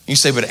 You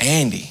say, but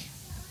Andy,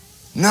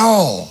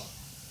 no.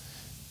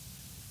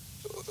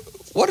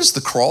 What is the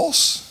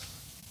cross?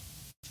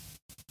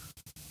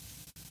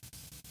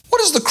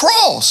 What is the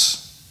cross?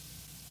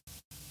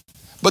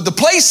 But the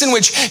place in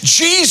which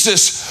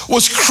Jesus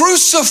was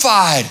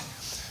crucified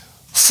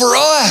for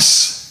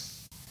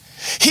us.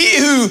 He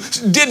who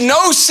did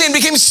no sin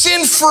became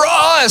sin for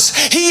us.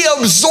 He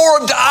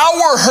absorbed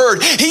our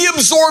hurt. He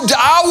absorbed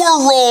our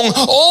wrong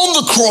on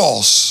the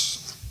cross.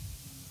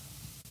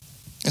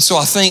 And so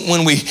I think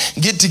when we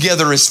get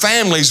together as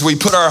families, we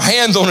put our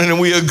hands on it and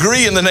we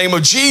agree in the name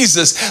of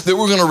Jesus that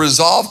we're going to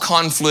resolve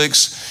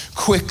conflicts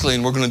quickly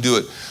and we're going to do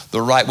it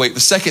the right way. The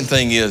second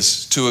thing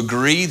is to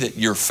agree that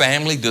your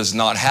family does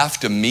not have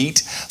to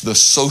meet the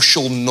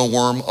social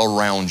norm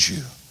around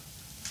you.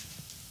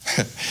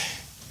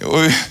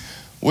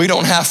 We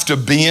don't have to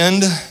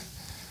bend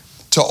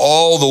to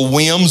all the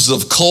whims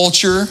of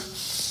culture.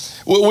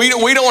 We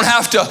don't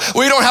have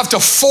to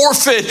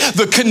forfeit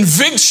the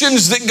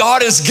convictions that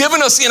God has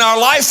given us in our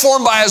life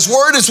formed by His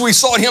Word as we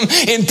sought Him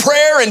in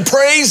prayer and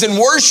praise and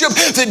worship,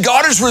 that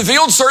God has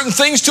revealed certain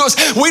things to us.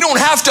 We don't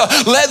have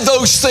to let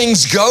those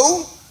things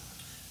go.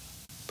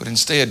 But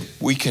instead,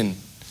 we can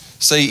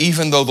say,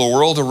 even though the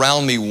world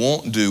around me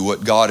won't do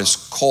what God has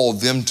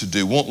called them to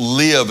do, won't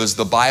live as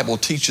the Bible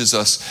teaches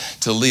us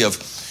to live,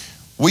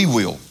 we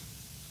will.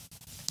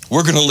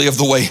 We're going to live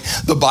the way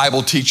the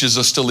Bible teaches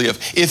us to live.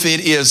 If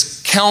it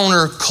is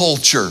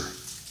counterculture,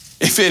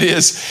 if it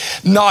is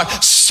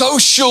not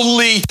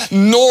socially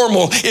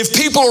normal, if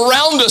people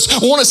around us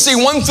want to see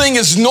one thing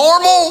as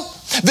normal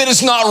that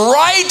is not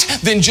right,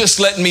 then just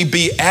let me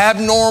be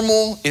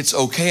abnormal. It's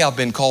okay. I've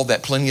been called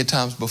that plenty of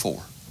times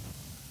before.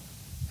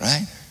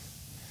 Right?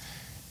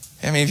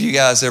 How many of you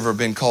guys ever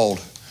been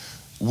called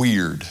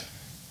weird?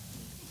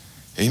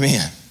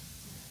 Amen.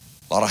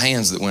 A lot of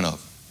hands that went up.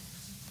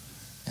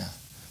 Yeah.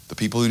 The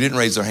people who didn't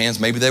raise their hands,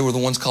 maybe they were the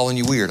ones calling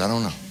you weird. I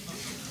don't know.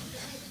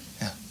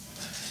 Yeah.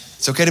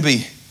 It's okay to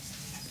be,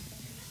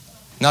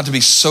 not to be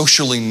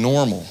socially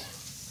normal.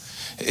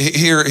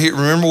 Here,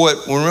 remember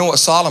what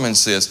Solomon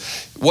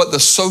says. What the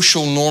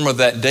social norm of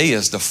that day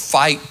is to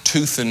fight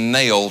tooth and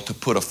nail to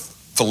put a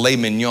filet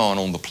mignon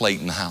on the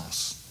plate in the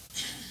house.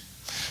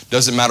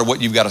 Doesn't matter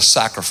what you've got to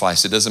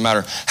sacrifice. It doesn't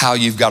matter how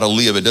you've got to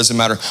live. It doesn't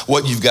matter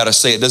what you've got to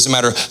say. It doesn't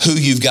matter who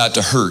you've got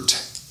to hurt.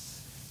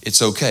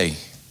 It's okay,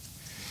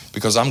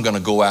 because I'm going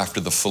to go after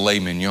the filet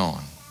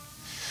mignon.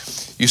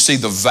 You see,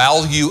 the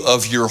value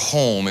of your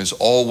home is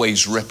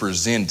always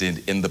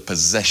represented in the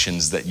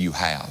possessions that you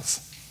have.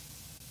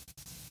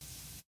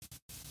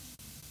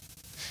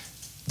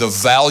 The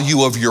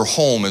value of your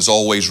home is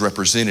always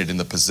represented in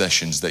the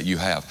possessions that you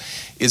have.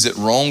 Is it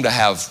wrong to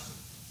have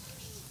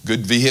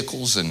good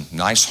vehicles and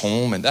nice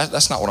home? And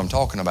that's not what I'm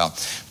talking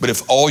about. But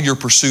if all your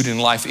pursuit in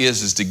life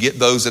is to get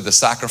those at the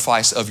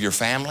sacrifice of your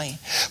family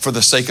for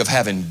the sake of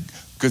having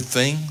good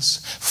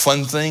things,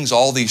 fun things,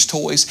 all these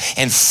toys,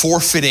 and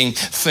forfeiting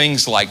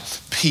things like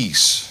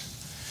peace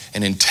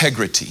and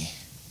integrity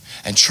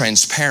and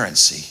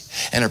transparency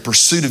and a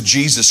pursuit of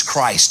Jesus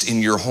Christ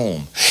in your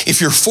home,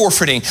 if you're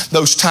forfeiting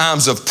those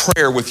times of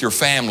prayer with your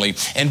family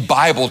and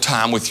Bible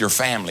time with your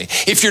family,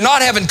 if you're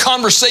not having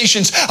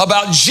conversations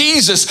about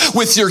Jesus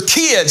with your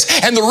kids,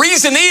 and the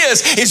reason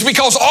is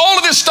because all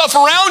of this stuff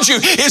around you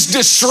is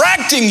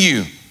distracting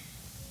you,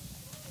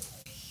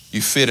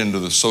 you fit into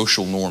the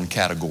social norm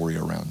category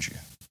around you.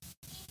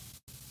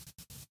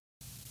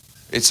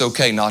 It's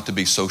okay not to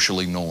be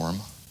socially norm.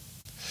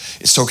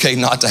 It's okay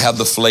not to have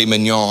the filet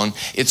mignon.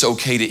 It's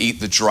okay to eat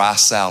the dry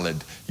salad.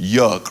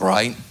 Yuck,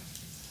 right?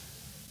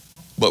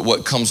 But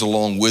what comes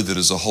along with it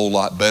is a whole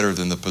lot better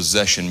than the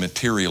possession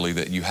materially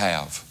that you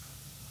have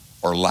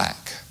or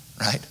lack,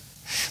 right?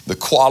 The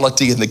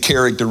quality and the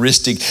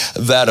characteristic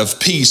that of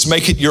peace.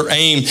 Make it your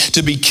aim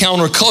to be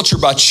counterculture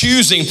by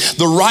choosing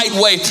the right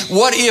way.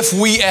 What if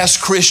we as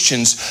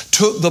Christians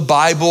took the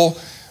Bible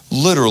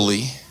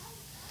literally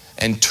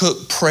and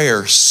took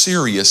prayer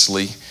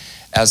seriously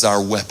as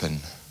our weapon?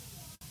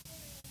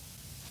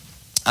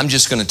 I'm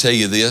just going to tell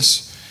you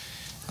this.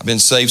 I've been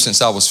saved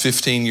since I was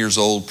 15 years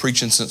old,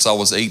 preaching since I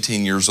was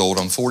 18 years old.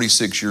 I'm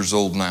 46 years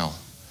old now.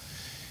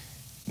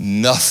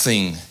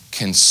 Nothing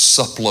can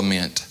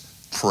supplement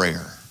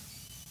prayer.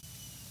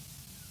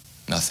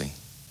 Nothing.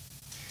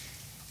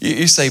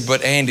 You say,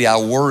 but Andy, I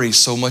worry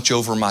so much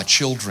over my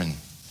children.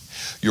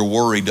 Your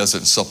worry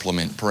doesn't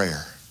supplement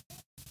prayer.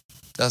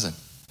 Doesn't.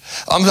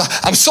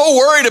 I'm so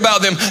worried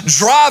about them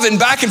driving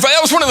back and forth.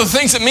 That was one of the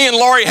things that me and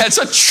Laurie had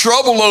such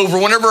trouble over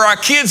whenever our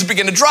kids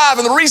began to drive.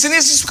 And the reason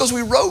is because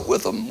we rode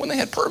with them when they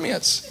had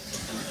permits.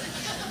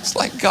 It's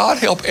like, God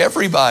help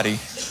everybody,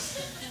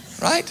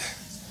 right?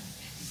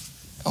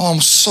 Oh,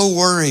 I'm so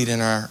worried.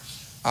 And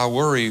our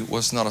worry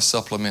was not a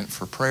supplement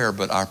for prayer,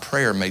 but our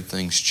prayer made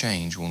things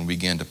change when we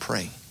began to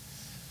pray.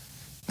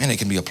 Man, it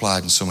can be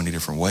applied in so many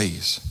different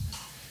ways.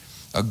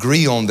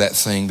 Agree on that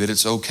thing, that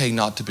it's okay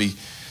not to be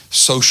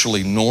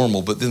socially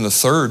normal. But then the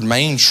third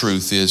main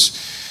truth is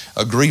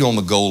agree on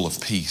the goal of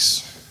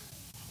peace.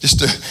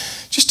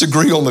 Just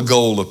agree on the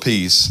goal of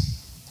peace.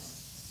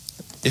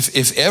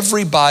 If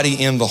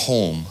everybody in the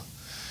home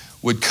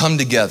would come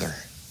together,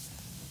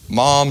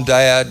 mom,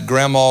 dad,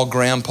 grandma,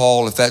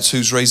 grandpa, if that's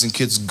who's raising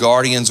kids,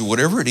 guardians, or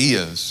whatever it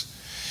is,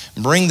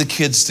 bring the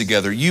kids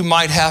together. You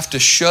might have to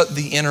shut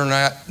the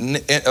internet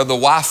or the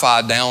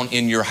Wi-Fi down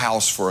in your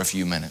house for a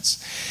few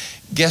minutes.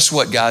 Guess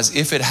what, guys?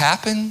 If it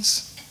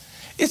happens,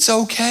 it's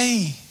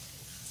okay.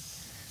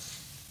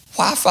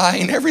 Wi-Fi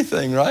ain't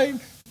everything, right?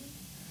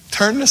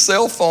 Turn the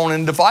cell phone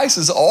and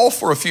devices off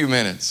for a few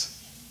minutes.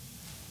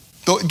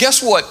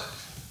 Guess what?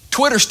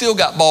 Twitter still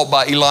got bought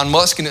by Elon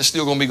Musk, and it's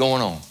still going to be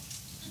going on,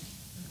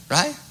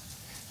 right?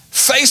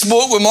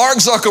 Facebook with Mark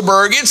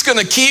Zuckerberg, it's going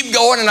to keep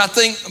going, and I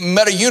think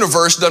Meta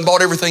Universe done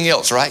bought everything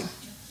else, right?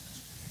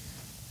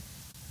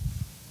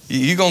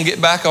 You're going to get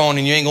back on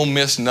and you ain't going to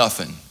miss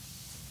nothing.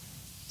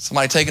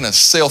 Somebody taking a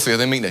selfie of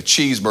them eating a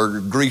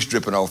cheeseburger, grease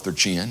dripping off their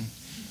chin,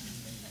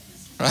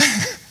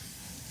 right?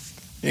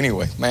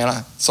 Anyway,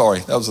 man, sorry,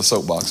 that was a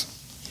soapbox.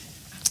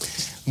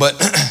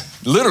 But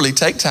literally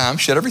take time,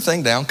 shut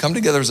everything down, come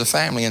together as a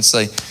family and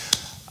say,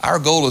 our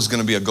goal is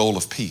going to be a goal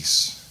of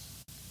peace.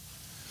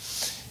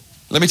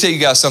 Let me tell you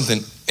guys something.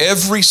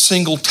 Every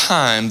single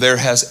time there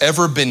has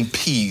ever been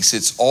peace,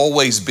 it's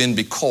always been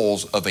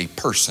because of a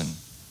person,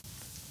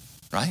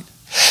 right?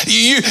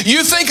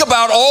 You think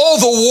about all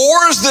the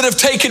wars that have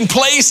taken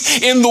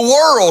place in the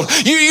world.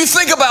 You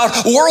think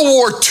about World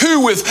War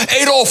II with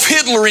Adolf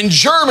Hitler in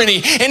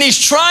Germany, and he's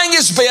trying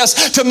his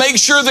best to make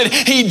sure that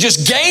he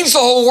just gains the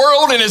whole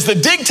world and is the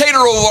dictator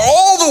over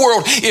all the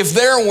world. If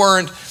there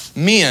weren't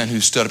men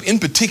who stood up, in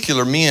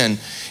particular men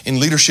in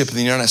leadership in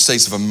the United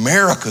States of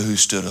America who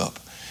stood up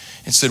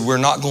and said, we're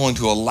not going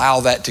to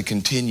allow that to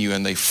continue.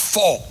 And they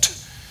fought.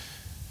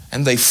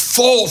 And they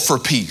fought for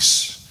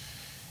peace.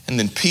 And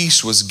then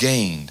peace was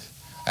gained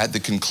at the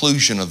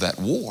conclusion of that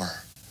war.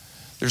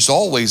 There's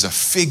always a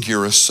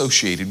figure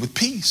associated with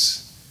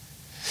peace.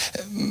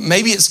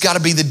 Maybe it's got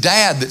to be the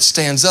dad that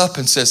stands up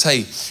and says,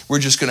 hey, we're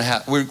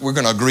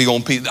going to agree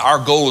on peace.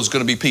 Our goal is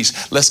going to be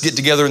peace. Let's get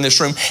together in this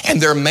room. And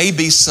there may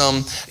be some,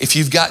 if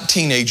you've got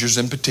teenagers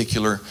in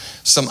particular,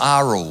 some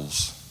eye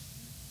rolls.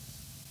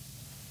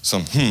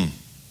 Some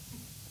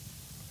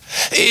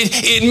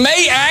It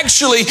may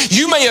actually,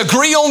 you may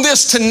agree on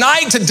this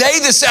tonight, today,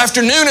 this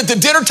afternoon at the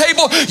dinner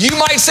table. You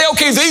might say,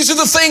 okay, these are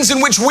the things in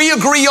which we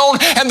agree on,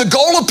 and the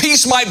goal of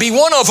peace might be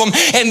one of them.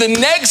 And the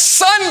next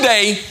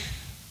Sunday,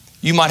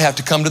 you might have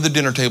to come to the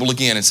dinner table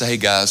again and say, hey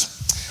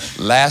guys,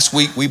 last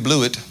week we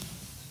blew it.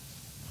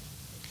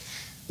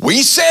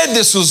 We said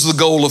this was the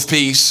goal of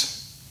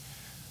peace,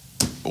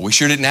 but we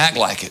sure didn't act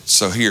like it.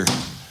 So here,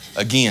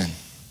 again,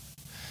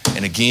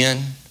 and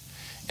again,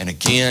 and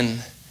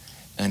again,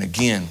 and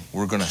again,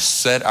 we're going to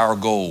set our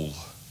goal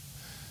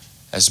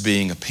as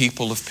being a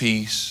people of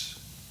peace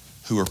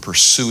who are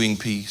pursuing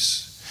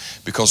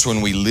peace. Because when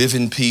we live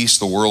in peace,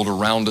 the world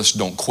around us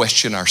don't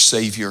question our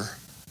Savior,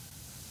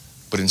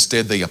 but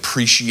instead they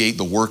appreciate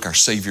the work our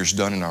Savior's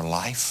done in our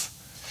life.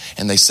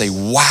 And they say,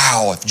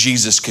 wow, if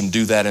Jesus can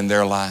do that in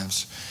their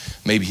lives,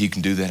 maybe He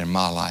can do that in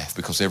my life,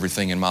 because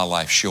everything in my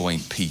life showing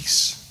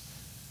peace.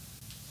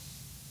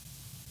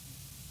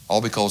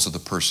 All because of the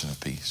person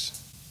of peace.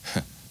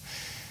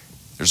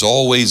 There's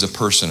always a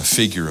person, a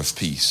figure of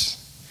peace.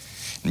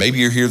 Maybe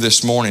you're here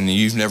this morning and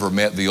you've never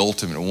met the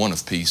ultimate one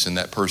of peace, and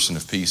that person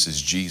of peace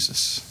is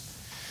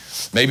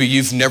Jesus. Maybe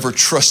you've never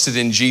trusted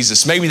in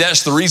Jesus. Maybe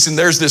that's the reason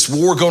there's this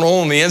war going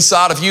on the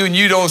inside of you, and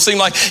you don't seem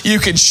like you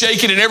can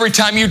shake it, and every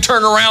time you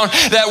turn around,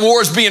 that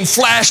war is being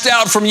flashed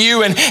out from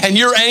you, and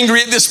you're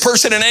angry at this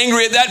person and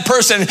angry at that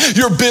person.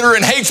 You're bitter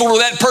and hateful to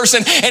that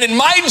person, and it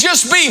might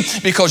just be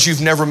because you've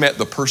never met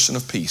the person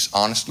of peace,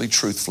 honestly,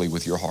 truthfully,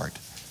 with your heart.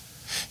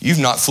 You've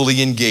not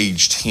fully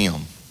engaged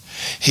Him.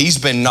 He's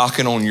been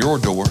knocking on your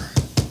door.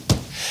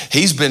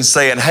 He's been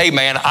saying, hey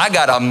man, I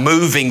got a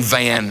moving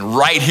van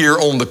right here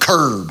on the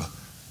curb.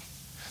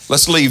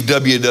 Let's leave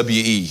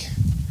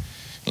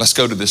WWE. Let's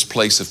go to this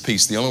place of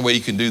peace. The only way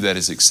you can do that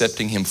is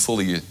accepting Him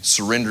fully,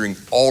 surrendering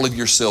all of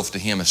yourself to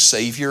Him as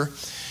Savior,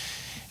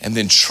 and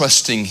then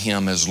trusting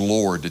Him as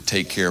Lord to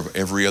take care of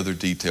every other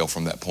detail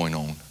from that point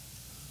on.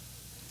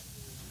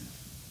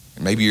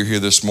 Maybe you're here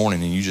this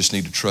morning and you just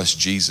need to trust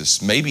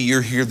Jesus. Maybe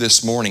you're here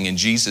this morning and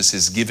Jesus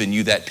has given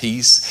you that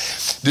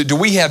peace. Do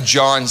we have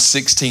John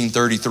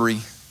 16:33?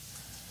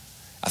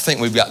 I think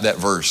we've got that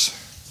verse.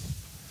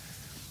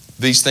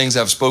 These things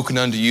I've spoken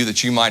unto you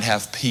that you might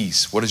have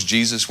peace. What does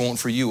Jesus want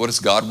for you? What does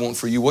God want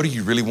for you? What do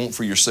you really want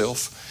for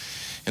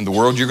yourself? In the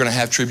world you're going to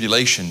have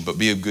tribulation, but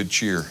be of good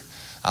cheer.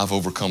 I've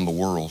overcome the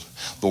world.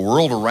 The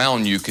world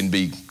around you can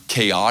be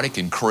chaotic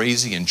and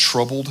crazy and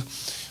troubled,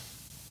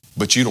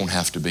 but you don't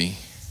have to be.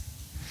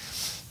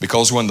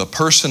 Because when the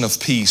person of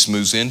peace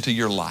moves into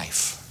your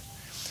life,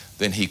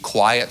 then He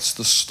quiets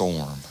the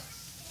storm.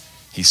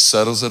 He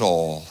settles it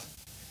all,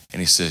 and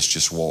He says,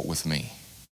 just walk with me.